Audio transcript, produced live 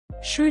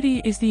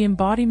Shruti is the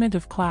embodiment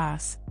of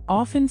class,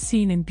 often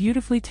seen in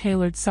beautifully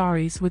tailored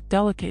saris with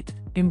delicate,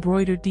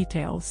 embroidered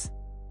details.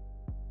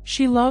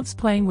 She loves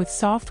playing with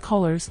soft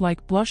colors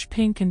like blush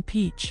pink and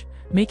peach,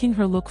 making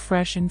her look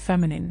fresh and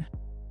feminine.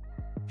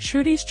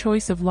 Shruti's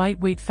choice of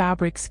lightweight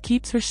fabrics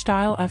keeps her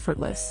style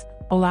effortless,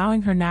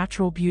 allowing her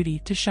natural beauty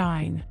to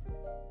shine.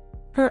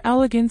 Her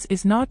elegance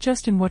is not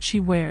just in what she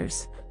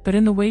wears, but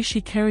in the way she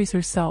carries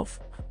herself,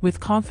 with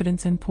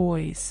confidence and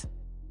poise.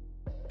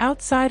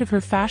 Outside of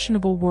her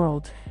fashionable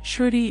world,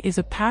 Shruti is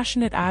a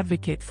passionate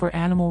advocate for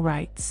animal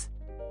rights.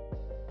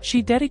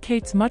 She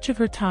dedicates much of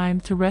her time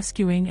to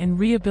rescuing and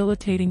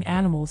rehabilitating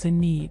animals in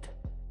need.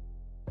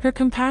 Her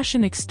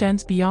compassion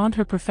extends beyond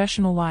her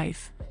professional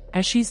life,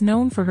 as she's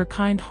known for her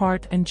kind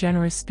heart and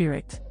generous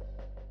spirit.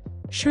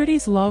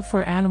 Shruti's love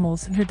for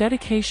animals and her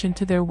dedication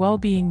to their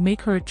well-being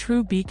make her a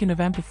true beacon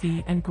of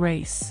empathy and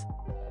grace.